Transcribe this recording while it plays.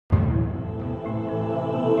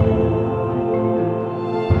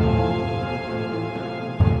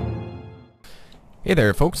Hey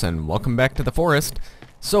there folks, and welcome back to the forest.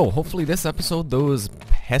 So hopefully this episode those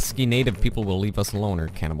pesky native people will leave us alone, or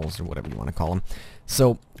cannibals, or whatever you want to call them.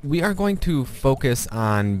 So we are going to focus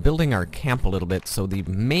on building our camp a little bit. So the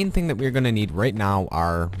main thing that we're going to need right now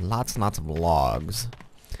are lots and lots of logs.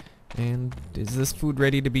 And is this food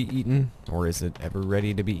ready to be eaten? Or is it ever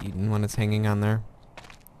ready to be eaten when it's hanging on there?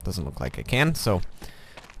 Doesn't look like it can, so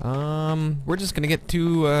we're just gonna get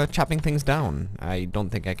to chopping things down. I don't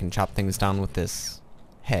think I can chop things down with this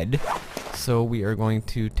head, so we are going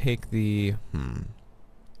to take the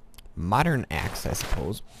modern axe, I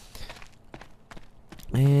suppose,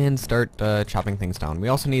 and start chopping things down. We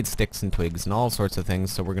also need sticks and twigs and all sorts of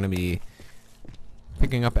things, so we're gonna be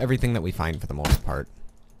picking up everything that we find for the most part.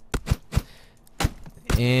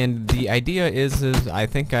 And the idea is I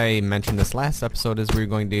think I mentioned this last episode, is we're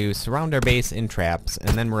going to surround our base in traps,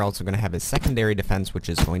 and then we're also going to have a secondary defense, which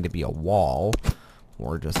is going to be a wall,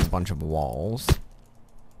 or just a bunch of walls.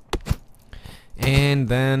 And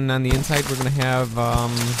then on the inside we're going to have a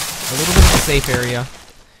little bit of a safe area,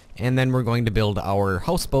 and then we're going to build our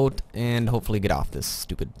houseboat and hopefully get off this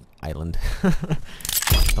stupid island.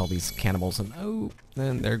 All these cannibals, and oh,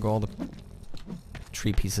 and there go all the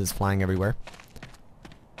tree pieces flying everywhere.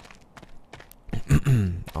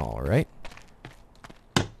 Alright.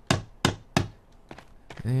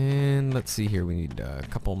 And let's see here, we need a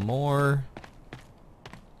couple more.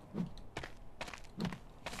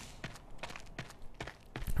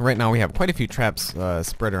 Right now we have quite a few traps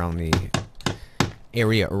spread around the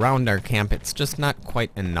area around our camp. It's just not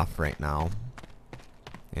quite enough right now.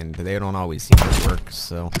 And they don't always seem to work,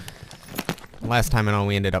 so last time I know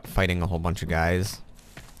we ended up fighting a whole bunch of guys.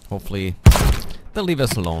 Hopefully they'll leave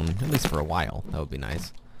us alone, at least for a while. That would be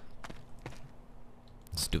nice.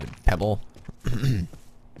 Stupid pebble.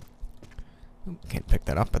 Can't pick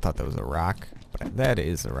that up. I thought that was a rock, but that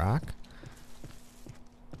is a rock.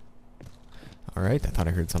 Alright, I thought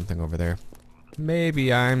I heard something over there.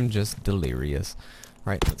 Maybe I'm just delirious.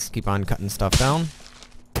 Alright, let's keep on cutting stuff down.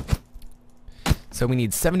 So we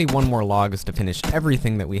need 71 more logs to finish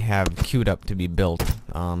everything that we have queued up to be built.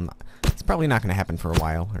 It's probably not going to happen for a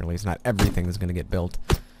while, or at least not everything is going to get built.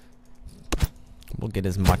 We'll get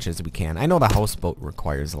as much as we can. I know the houseboat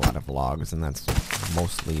requires a lot of logs, and that's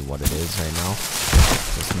mostly what it is right now.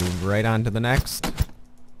 Just move right on to the next.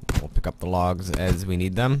 We'll pick up the logs as we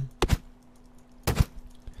need them.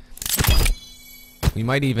 We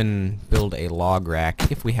might even build a log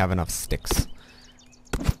rack if we have enough sticks.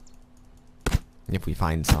 If we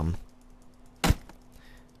find some.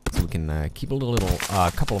 So we can keep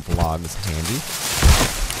a couple of logs handy.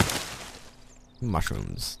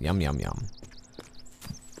 Mushrooms. Yum, yum, yum.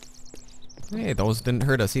 Hey, those didn't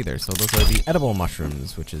hurt us either. So those are the edible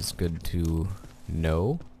mushrooms, which is good to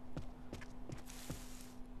know.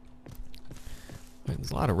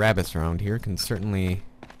 There's a lot of rabbits around here. Can certainly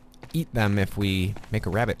eat them if we make a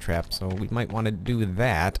rabbit trap. So we might want to do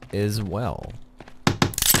that as well.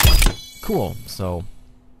 Cool. So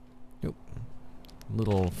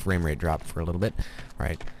little frame rate drop for a little bit.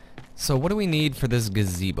 Alright, so what do we need for this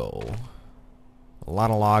gazebo? A lot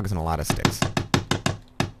of logs and a lot of sticks.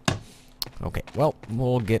 Okay, well,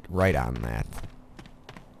 we'll get right on that.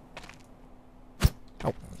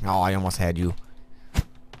 Oh, I almost had you.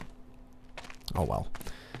 Oh well.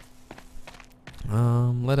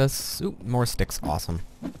 Let us... Ooh, more sticks. Awesome.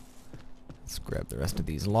 Let's grab the rest of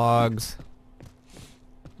these logs.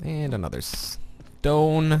 And another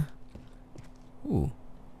stone. Ooh.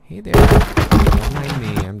 Hey there. Don't mind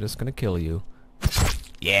me. I'm just gonna kill you.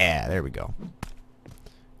 Yeah, there we go.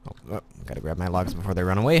 Oh, gotta grab my logs before they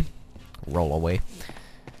run away. Roll away.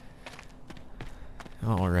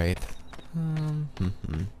 Alright.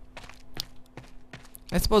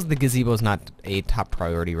 I suppose the gazebo's not a top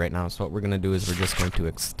priority right now, so what we're gonna do is we're just going to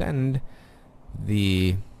extend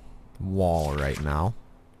the wall right now.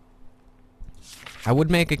 I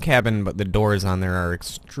would make a cabin, but the doors on there are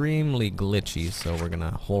extremely glitchy, so we're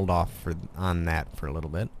gonna hold off on that for a little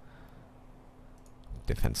bit.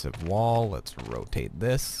 Defensive wall, let's rotate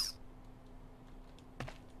this.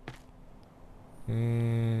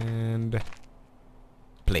 And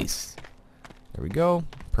place. There we go.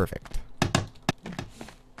 Perfect.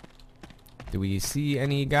 Do we see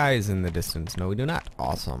any guys in the distance? No, we do not.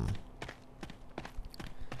 Awesome.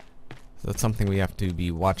 So that's something we have to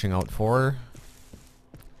be watching out for.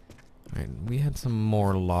 Alright, we had some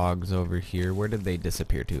more logs over here. Where did they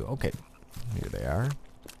disappear to? Okay, here they are.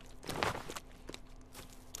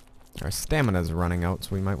 Our stamina's running out,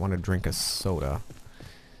 so we might want to drink a soda.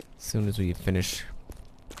 As soon as we finish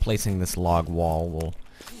placing this log wall, we'll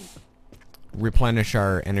replenish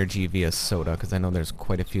our energy via soda, because I know there's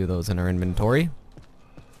quite a few of those in our inventory.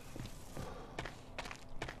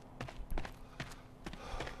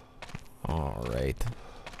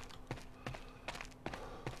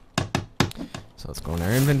 let's go in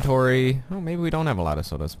our inventory. Oh, maybe we don't have a lot of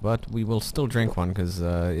sodas, but we will still drink one because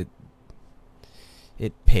it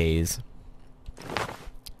pays.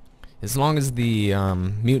 As long as the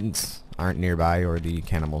mutants aren't nearby, or the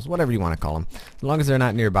cannibals, whatever you want to call them. As long as they're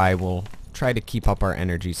not nearby, we'll try to keep up our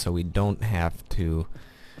energy so we don't have to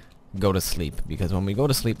go to sleep. Because when we go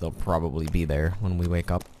to sleep, they'll probably be there when we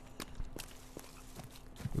wake up.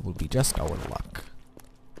 It will be just our luck.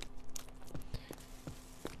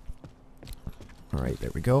 Alright,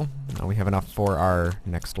 there we go. Now we have enough for our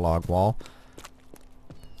next log wall.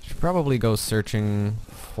 Should probably go searching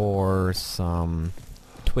for some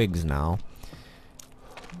twigs now.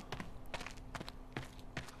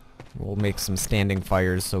 We'll make some standing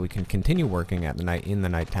fires so we can continue working at the in the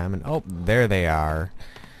nighttime. And oh, there they are.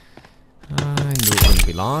 I knew it wouldn't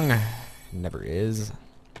be long. Never is.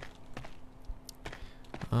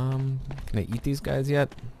 Can I eat these guys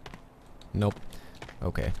yet? Nope.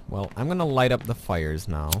 Okay, well, I'm gonna light up the fires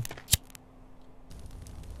now.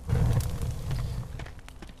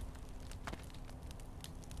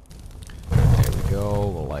 There we go.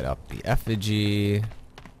 We'll light up the effigy.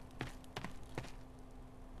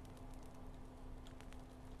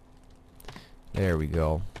 There we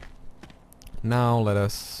go. Now let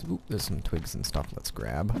us... Oop, there's some twigs and stuff. Let's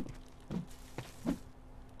grab.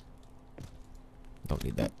 Don't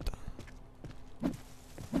need that.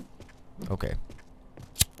 Okay.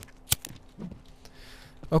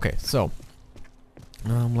 Okay, so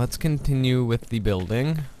let's continue with the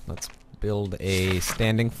building. Let's build a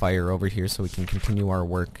standing fire over here so we can continue our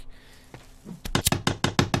work.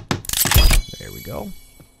 There we go.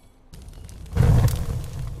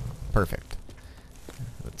 Perfect.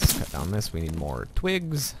 Let's cut down this. We need more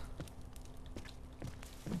twigs.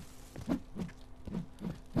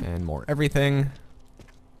 And more everything.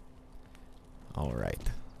 Alright.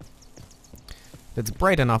 If it's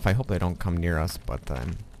bright enough, I hope they don't come near us, but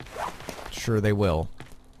I'm sure they will.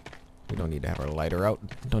 We don't need to have our lighter out.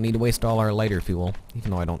 Don't need to waste all our lighter fuel,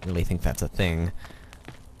 even though I don't really think that's a thing.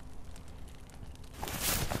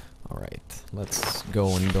 Alright, let's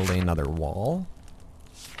go and build another wall.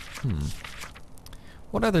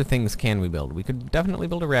 What other things can we build? We could definitely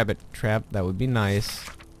build a rabbit trap. That would be nice.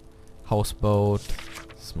 Houseboat.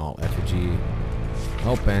 Small effigy.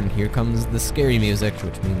 Oh, and here comes the scary music,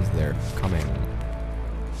 which means they're coming.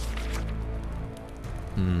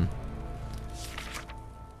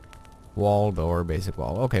 Wall, door, basic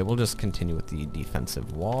wall. Okay, we'll just continue with the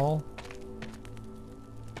defensive wall.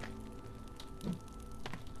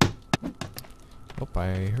 Oh,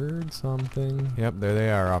 I heard something. Yep, there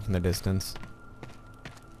they are off in the distance.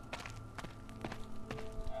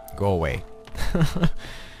 Go away.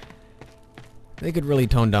 They could really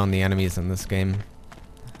tone down the enemies in this game.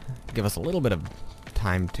 Give us a little bit of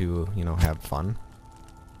time to, you know, have fun.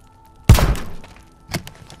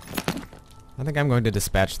 I think I'm going to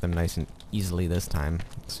dispatch them nice and easily this time.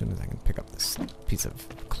 As soon as I can pick up this piece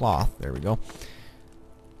of cloth. There we go.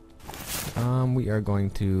 We are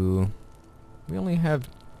going to... We only have...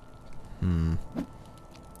 I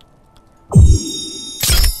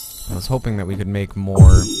was hoping that we could make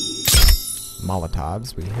more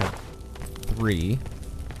Molotovs. We have 3.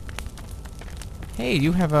 Hey,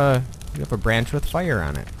 you have a branch with fire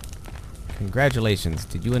on it. Congratulations.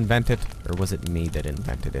 Did you invent it, or was it me that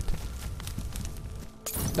invented it?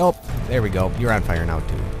 Nope. There we go. You're on fire now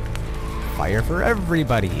too. Fire for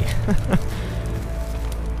everybody.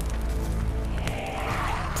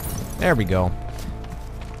 There we go.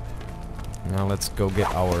 Now let's go get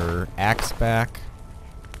our axe back.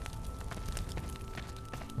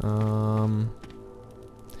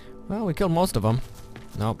 Well, we killed most of them.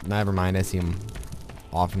 Nope, never mind. I see them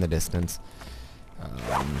off in the distance.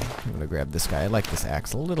 I'm gonna grab this guy. I like this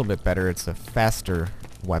axe a little bit better. It's a faster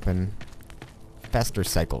weapon. Faster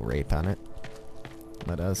cycle rate on it.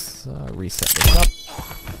 Let us reset this up.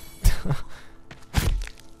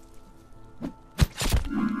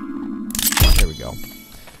 There we go.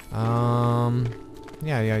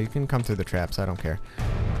 Yeah, you can come through the traps. I don't care.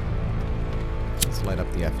 Let's light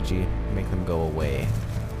up the effigy. Make them go away.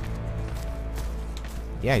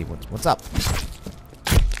 Yeah, what's up?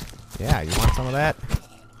 Yeah, you want some of that?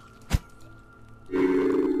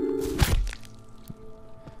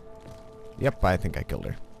 Yep, I think I killed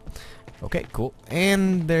her. Okay, cool.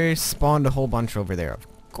 And they spawned a whole bunch over there. Of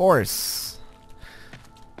course.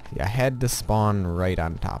 You had to spawn right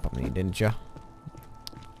on top of me, didn't you?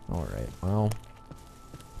 Alright, well.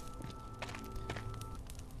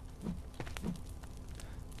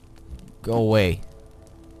 Go away.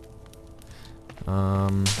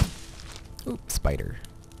 Oop, spider.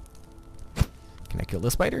 Can I kill the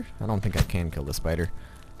spider? I don't think I can kill the spider.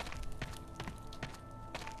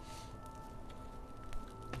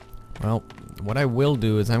 Well, what I will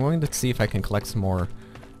do is I'm going to see if I can collect some more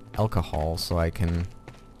alcohol so I can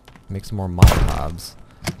make some more Molotovs.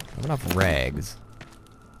 I have enough rags.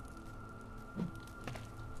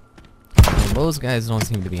 Well, those guys don't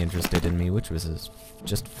seem to be interested in me, which was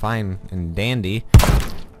just fine and dandy.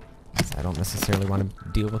 So I don't necessarily want to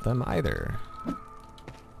deal with them either.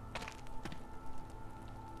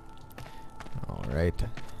 Alright.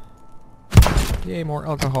 Yay, more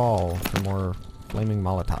alcohol for more flaming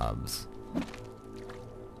Molotovs.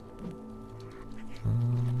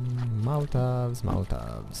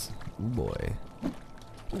 Molotovs. Ooh boy.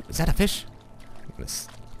 Ooh, is that a fish? I'm gonna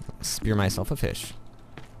spear myself a fish.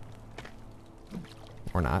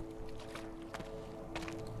 Or not.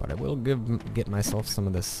 But I will get myself some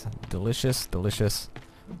of this delicious, delicious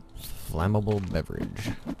flammable beverage.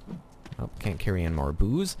 Oh, can't carry in more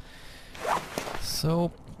booze.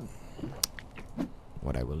 So,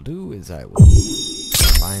 what I will do is I will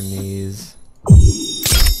find these.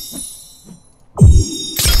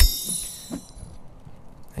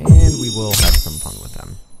 And we will have some fun with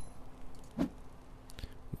them.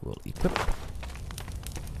 We will equip.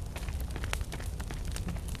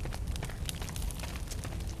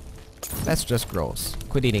 That's just gross.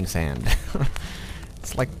 Quit eating sand.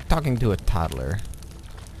 It's like talking to a toddler.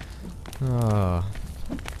 Let's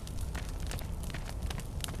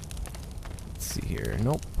see here.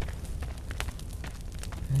 Nope.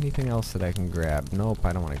 Anything else that I can grab? Nope,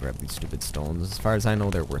 I don't want to grab these stupid stones. As far as I know,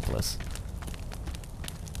 they're worthless.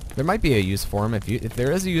 There might be a use for them. If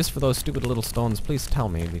there is a use for those stupid little stones, please tell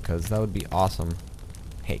me, because that would be awesome.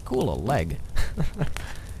 Hey, cool, a leg.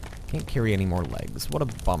 Can't carry any more legs. What a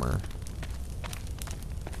bummer.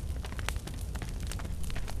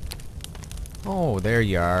 Oh, there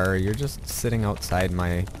you are. You're just sitting outside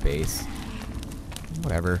my base.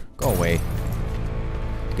 Whatever. Go away.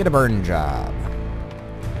 Get a burn job.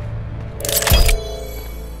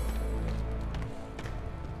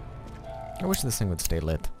 I wish this thing would stay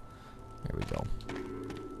lit. There we go.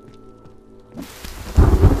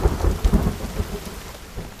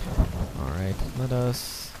 Alright, let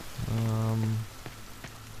us...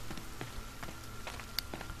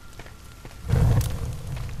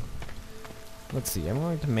 let's see, I'm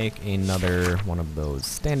going to make another one of those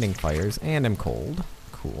standing fires, and I'm cold.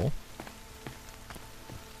 Cool.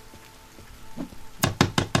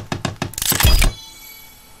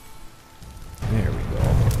 There we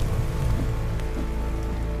go.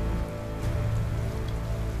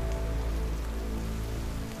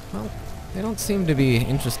 Well, they don't seem to be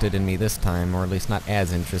interested in me this time, or at least not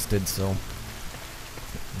as interested, so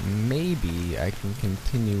maybe I can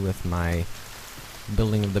continue with my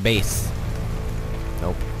building of the base.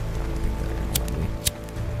 Nope. I don't think they're gonna let me.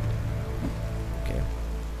 Okay.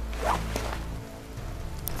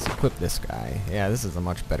 Let's equip this guy. Yeah, this is a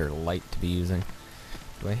much better light to be using.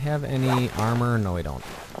 Do I have any armor? No, I don't.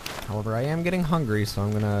 However, I am getting hungry, so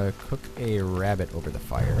I'm gonna cook a rabbit over the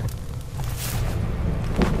fire.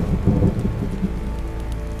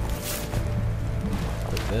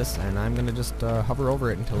 Put this, and I'm gonna just hover over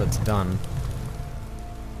it until it's done.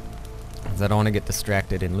 Because I don't want to get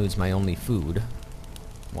distracted and lose my only food.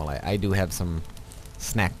 Well, I do have some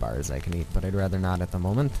snack bars I can eat, but I'd rather not at the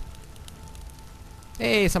moment.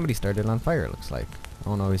 Hey, somebody started on fire, it looks like.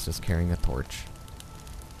 Oh no, he's just carrying a torch.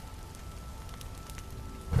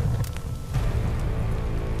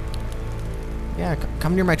 Yeah,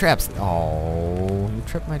 come near my traps. Oh, you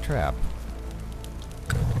tripped my trap.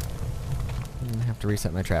 I'm gonna have to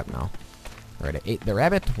reset my trap now. Alright, I ate the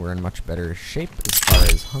rabbit. We're in much better shape as far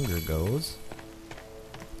as hunger goes.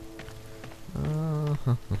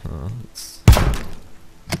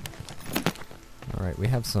 Alright, we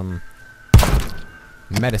have some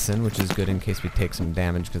medicine, which is good in case we take some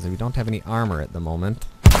damage, because we don't have any armor at the moment.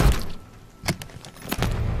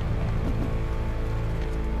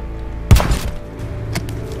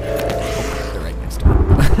 Oh, they're right next to me.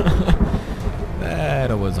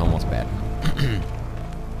 That was almost bad.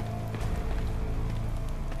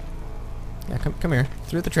 Yeah, come here.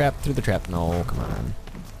 Through the trap, through the trap. No, come on.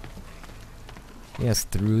 Yes,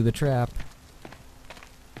 through the trap.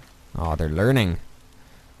 Oh, they're learning.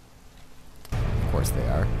 Of course they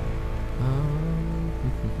are.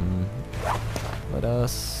 Let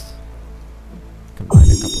us combine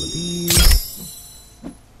a couple of these.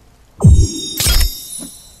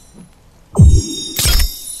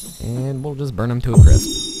 And we'll just burn them to a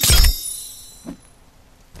crisp.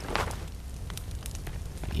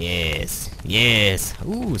 Yes, yes.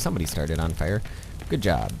 Ooh, somebody started on fire. Good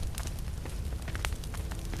job.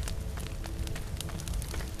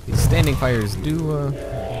 These standing fires do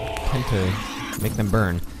tend to make them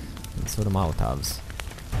burn, and so do Molotovs.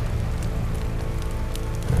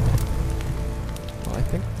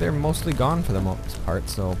 think they're mostly gone for the most part,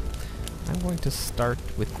 so I'm going to start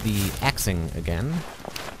with the axing again.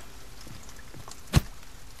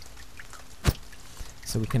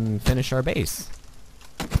 So we can finish our base.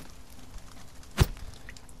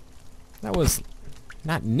 That was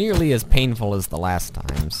not nearly as painful as the last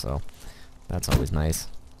time, so that's always nice.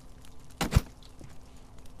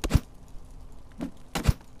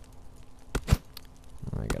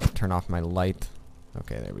 I gotta turn off my light.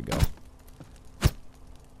 Okay, there we go.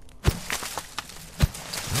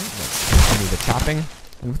 Alright, let's continue the chopping.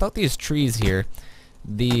 And without these trees here,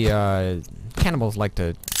 the cannibals like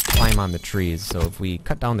to climb on the trees, so if we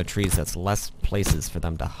cut down the trees, that's less places for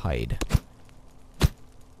them to hide.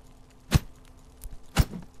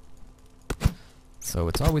 So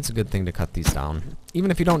it's always a good thing to cut these down.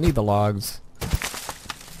 Even if you don't need the logs,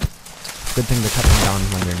 it's a good thing to cut them down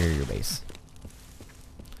when they're near your base.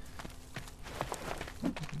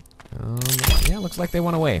 Yeah, looks like they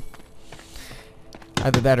went away.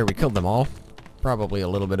 Either that or we killed them all. Probably a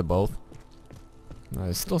little bit of both.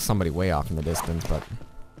 There's still somebody way off in the distance, but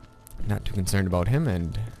not too concerned about him,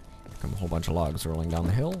 and come a whole bunch of logs rolling down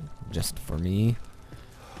the hill, just for me.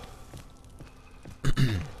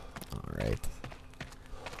 Alright.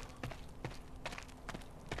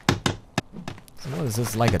 So what is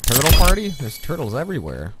this, like a turtle party? There's turtles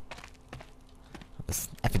everywhere. This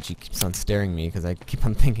effigy keeps on staring me because I keep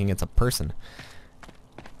on thinking it's a person.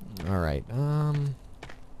 Alright,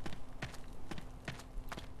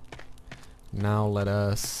 now let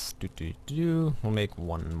us we'll make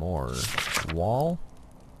one more wall.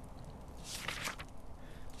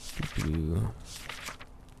 We can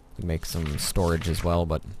make some storage as well,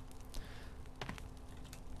 but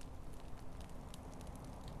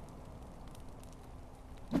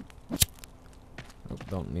oh,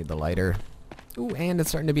 don't need the lighter. Ooh, and it's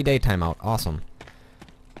starting to be daytime out. Awesome.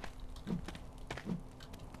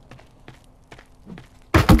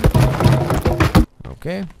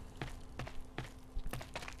 Okay.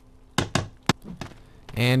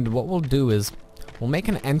 And what we'll do is, we'll make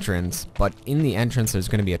an entrance, but in the entrance there's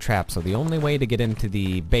going to be a trap, so the only way to get into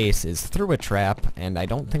the base is through a trap, and I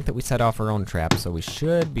don't think that we set off our own trap, so we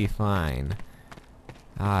should be fine.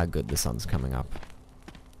 Ah, good, the sun's coming up.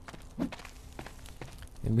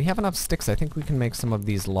 And we have enough sticks, I think we can make some of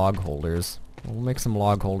these log holders. We'll make some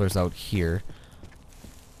log holders out here.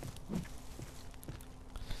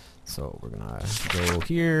 So we're gonna go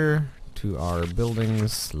here to our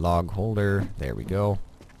buildings, log holder, there we go.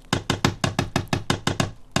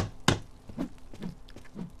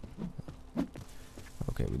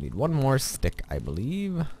 Okay, we need one more stick, I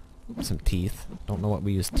believe. Oops, some teeth. Don't know what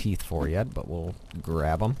we use teeth for yet, but we'll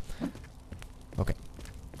grab them. Okay.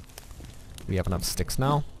 We have enough sticks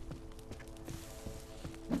now.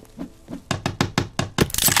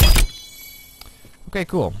 Okay,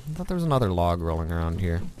 cool. I thought there was another log rolling around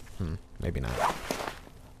here. Maybe not.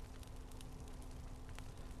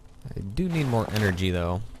 I do need more energy,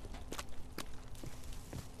 though.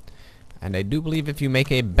 And I do believe if you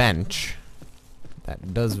make a bench,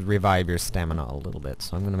 that does revive your stamina a little bit.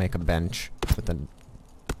 So I'm going to make a bench with a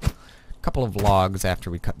couple of logs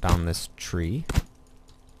after we cut down this tree.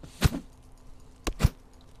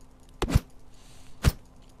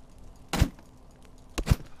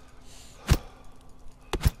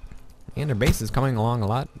 And our base is coming along a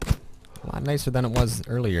lot nicer than it was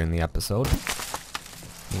earlier in the episode.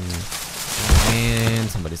 And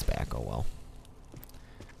somebody's back, oh well.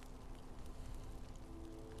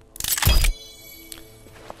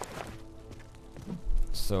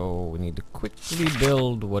 So we need to quickly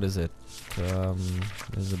build, what is it?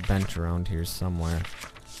 There's a bench around here somewhere.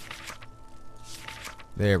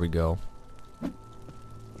 There we go.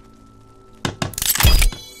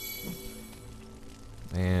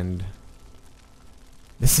 And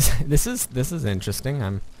this is interesting.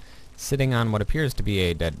 I'm sitting on what appears to be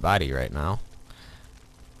a dead body right now.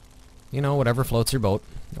 You know, whatever floats your boat,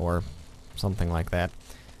 or something like that.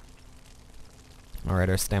 Alright,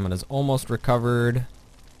 our stamina's almost recovered.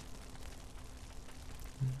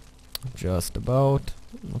 Just about.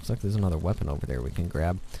 Looks like there's another weapon over there we can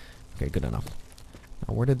grab. Okay, good enough.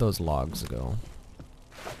 Now, where did those logs go?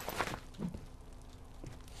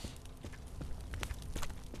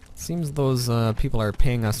 Seems those people are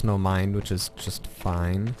paying us no mind, which is just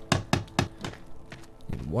fine.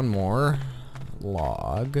 Need one more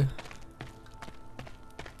log.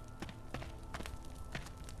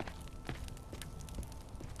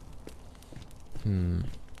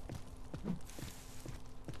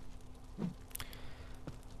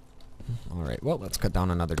 Alright, well, let's cut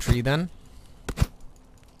down another tree then.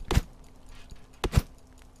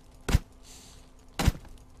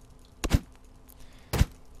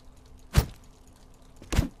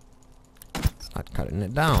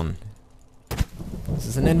 it down. This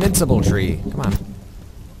is an invincible tree. Come on.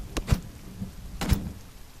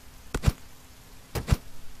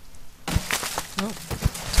 Well,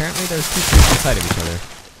 apparently there's two trees inside of each other,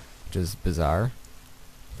 which is bizarre.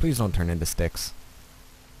 Please don't turn into sticks.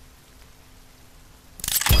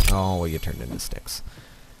 Oh, well, you turned into sticks.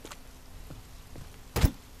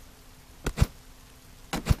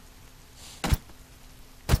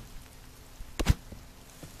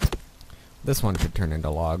 This one should turn into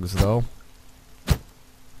logs, though.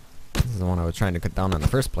 This is the one I was trying to cut down in the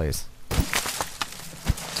first place.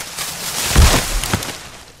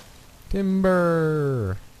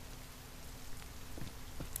 Timber!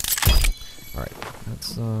 Alright,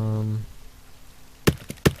 let's,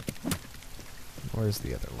 where's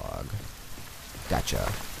the other log?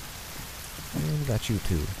 Gotcha. And got you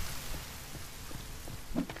too.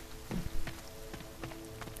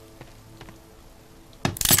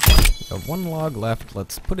 We have one log left.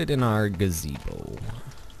 Let's put it in our gazebo.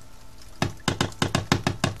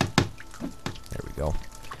 There we go.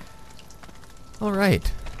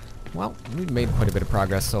 Alright. Well, we've made quite a bit of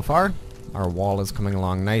progress so far. Our wall is coming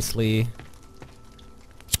along nicely.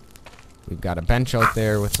 We've got a bench out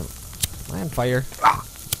there with some... Am I on fire?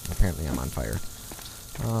 Apparently I'm on fire.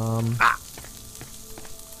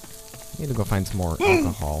 Need to go find some more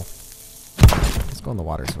alcohol. Let's go in the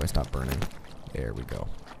water so I stop burning. There we go.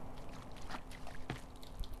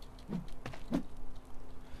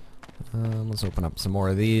 Let's open up some more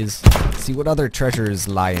of these. See what other treasures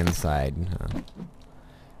lie inside.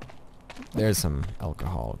 There's some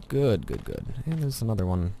alcohol. Good, good, good. And there's another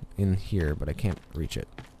one in here, but I can't reach it.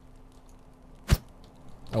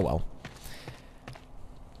 Oh well.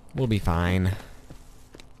 We'll be fine.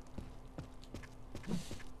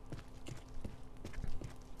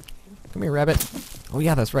 Come here, rabbit. Oh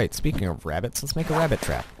yeah, that's right. Speaking of rabbits, let's make a rabbit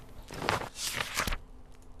trap.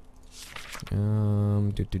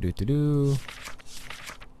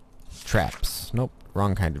 Traps. Nope,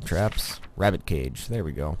 wrong kind of traps. Rabbit cage. There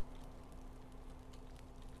we go.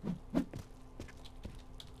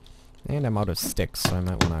 And I'm out of sticks, so I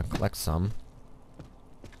might want to collect some.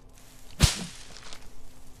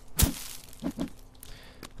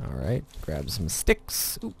 Alright, grab some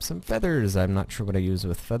sticks. Oops, some feathers. I'm not sure what I use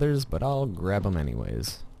with feathers, but I'll grab them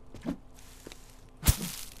anyways.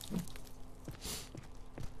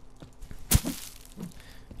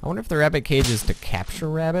 I wonder if the rabbit cage is to capture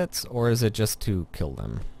rabbits, or is it just to kill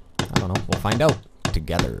them? I don't know. We'll find out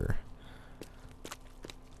together.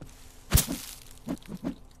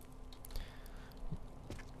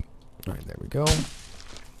 Alright, there we go.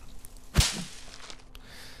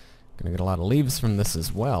 Gonna get a lot of leaves from this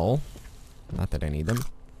as well. Not that I need them.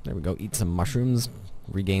 There we go. Eat some mushrooms.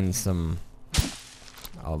 Regain some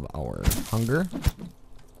of our hunger.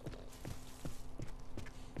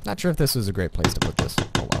 Not sure if this was a great place to put this.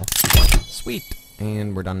 Oh well. Sweet!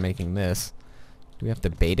 And we're done making this. Do we have to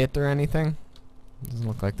bait it or anything? Doesn't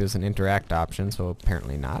look like there's an interact option, so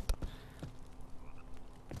apparently not.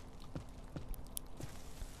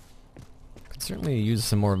 Could certainly use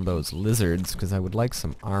some more of those lizards, because I would like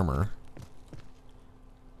some armor.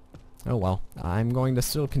 Oh well. I'm going to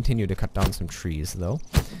still continue to cut down some trees, though.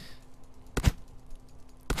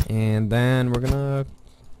 And then we're gonna...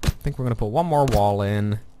 I think we're gonna put one more wall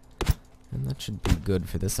in. And that should be good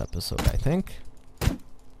for this episode, I think.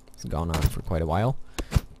 It's gone on for quite a while.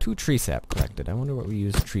 2 tree sap collected. I wonder what we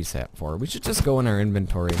use tree sap for. We should just go in our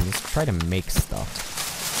inventory and just try to make stuff.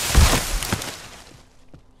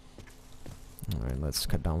 Alright, let's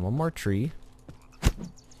cut down one more tree.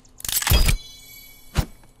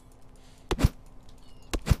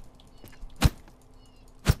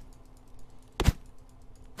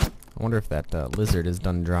 I wonder if that lizard is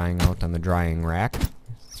done drying out on the drying rack.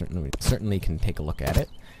 Certainly can take a look at it.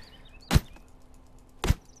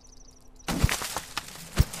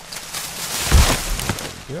 There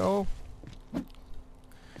we go.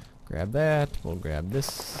 Grab that. We'll grab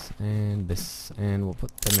this, and we'll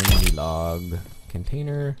put them in the log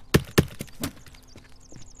container.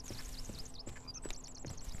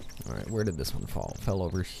 Alright, where did this one fall? It fell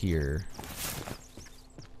over here.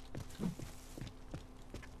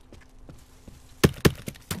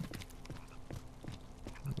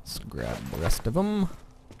 Let's grab the rest of them.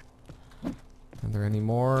 Are there any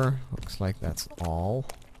more? Looks like that's all.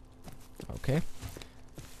 Okay.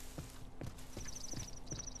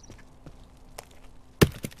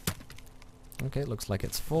 Okay, looks like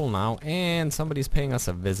it's full now, and somebody's paying us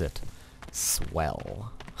a visit.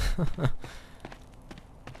 Swell.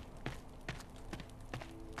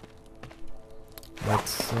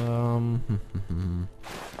 Let's,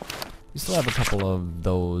 We still have a couple of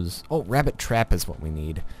those. Oh, rabbit trap is what we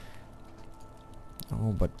need.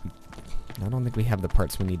 Oh, but I don't think we have the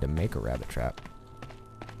parts we need to make a rabbit trap.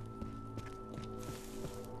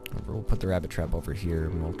 We'll put the rabbit trap over here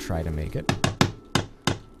and we'll try to make it.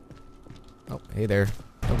 Oh, hey there.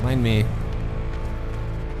 Don't mind me.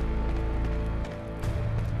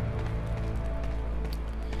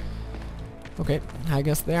 Okay, I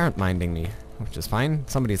guess they aren't minding me, which is fine.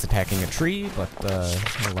 Somebody's attacking a tree, but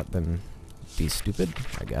I'll let them be stupid,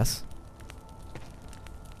 I guess.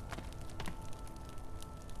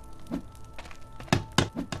 There's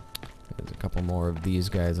a couple more of these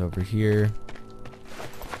guys over here.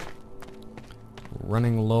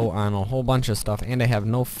 Running low on a whole bunch of stuff, and I have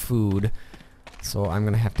no food, so I'm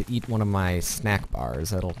gonna have to eat one of my snack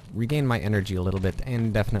bars. That'll regain my energy a little bit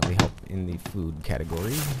and definitely help in the food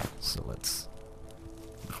category. So let's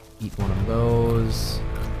eat one of those.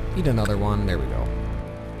 Eat another one. There we go.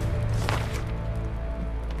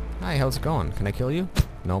 Hi, how's it going? Can I kill you?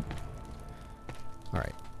 Nope.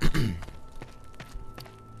 Alright.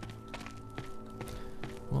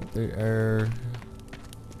 Well, they are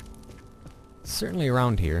certainly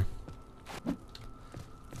around here.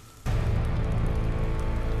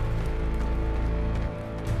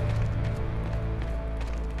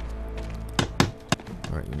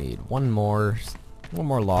 Alright, we need one more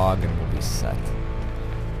log and we'll be set.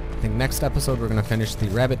 I think next episode we're going to finish the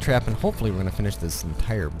rabbit trap and hopefully we're going to finish this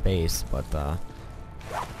entire base, but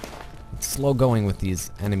it's slow going with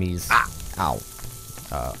these enemies all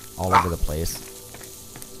over the place.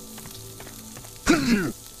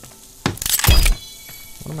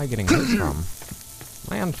 What am I getting hurt from?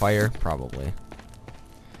 Am I on fire? Probably.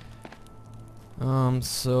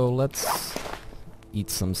 So let's eat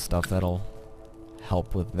some stuff that'll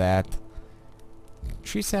help with that.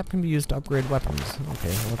 Tree sap can be used to upgrade weapons. Okay,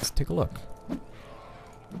 well, let's take a look.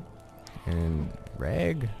 And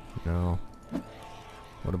rag? No.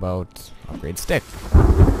 What about upgrade stick?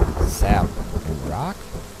 Sap and rock?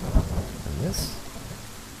 And this?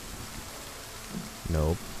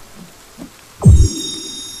 Nope. I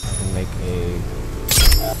can make a...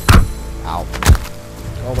 Ow.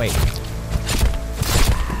 Oh, wait.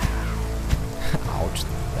 Ouch.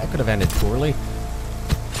 That could have ended poorly.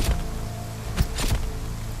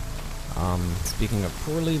 Speaking of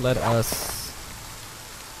poorly, let us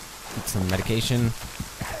eat some medication.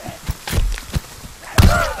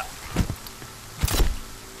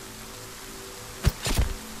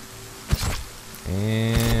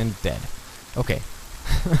 And dead. Okay.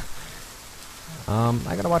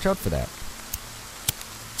 I gotta watch out for that.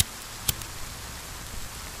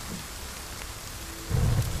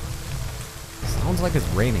 Sounds like it's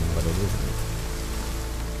raining, but it isn't.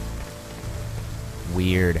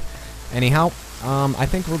 Weird. Anyhow, I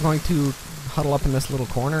think we're going to huddle up in this little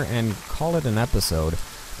corner and call it an episode.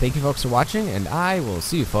 Thank you folks for watching, and I will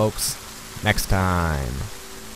see you folks next time.